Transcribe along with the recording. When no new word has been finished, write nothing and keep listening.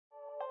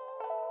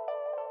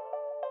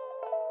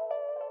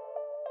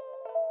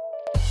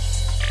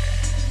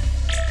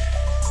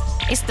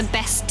It's the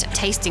best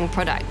tasting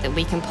product that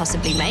we can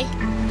possibly make.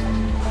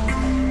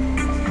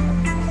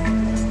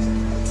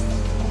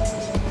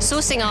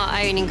 Sourcing our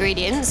own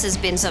ingredients has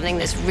been something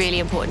that's really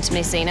important to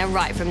Messina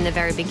right from the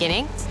very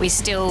beginning. We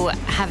still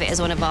have it as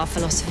one of our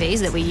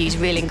philosophies that we use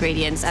real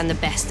ingredients and the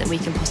best that we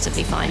can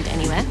possibly find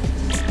anywhere.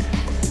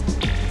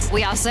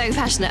 We are so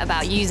passionate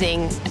about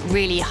using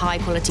really high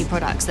quality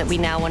products that we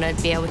now want to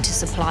be able to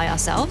supply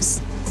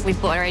ourselves. We've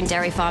bought our own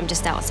dairy farm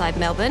just outside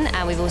Melbourne,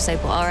 and we've also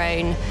bought our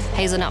own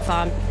hazelnut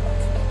farm.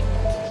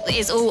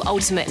 It's all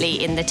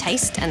ultimately in the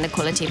taste and the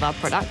quality of our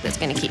product that's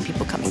going to keep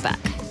people coming back.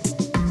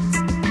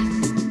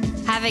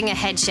 Having a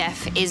head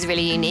chef is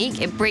really unique.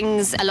 It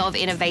brings a lot of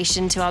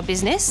innovation to our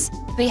business.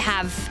 We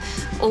have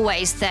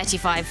always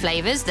 35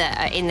 flavours that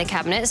are in the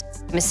cabinets.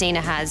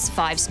 Messina has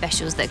 5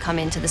 specials that come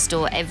into the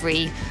store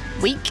every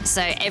week.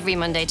 So every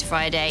Monday to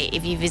Friday,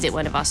 if you visit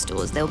one of our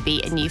stores, there'll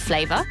be a new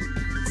flavour.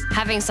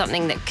 Having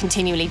something that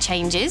continually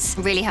changes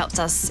really helps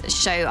us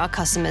show our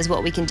customers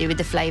what we can do with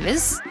the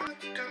flavours.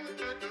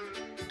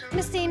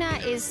 Messina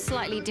is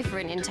slightly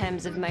different in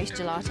terms of most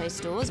gelato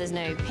stores. There's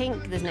no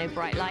pink, there's no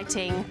bright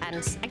lighting,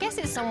 and I guess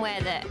it's somewhere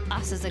that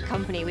us as a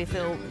company, we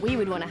feel we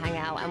would want to hang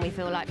out, and we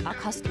feel like our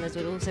customers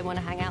would also want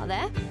to hang out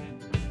there.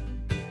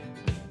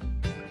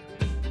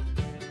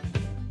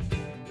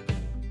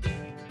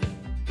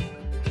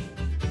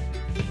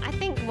 I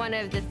think one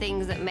of the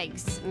things that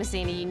makes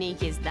Messina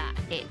unique is that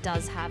it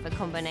does have a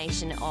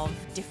combination of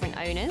different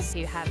owners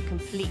who have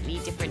completely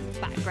different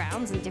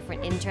backgrounds and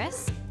different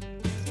interests.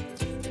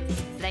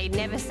 They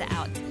never set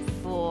out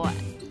for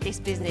this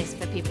business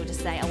for people to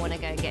say, I want to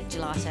go and get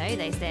gelato.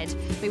 They said,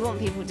 we want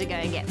people to go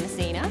and get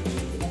Messina.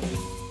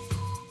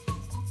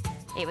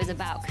 It was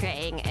about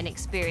creating an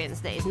experience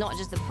that is not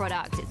just a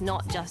product, it's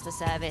not just a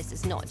service,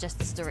 it's not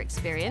just a store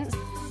experience.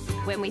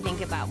 When we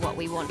think about what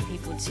we want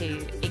people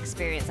to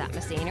experience at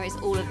Messina, it's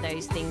all of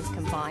those things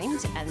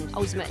combined, and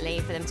ultimately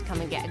for them to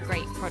come and get a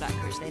great product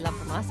which they love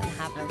from us and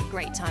have a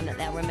great time that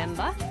they'll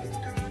remember.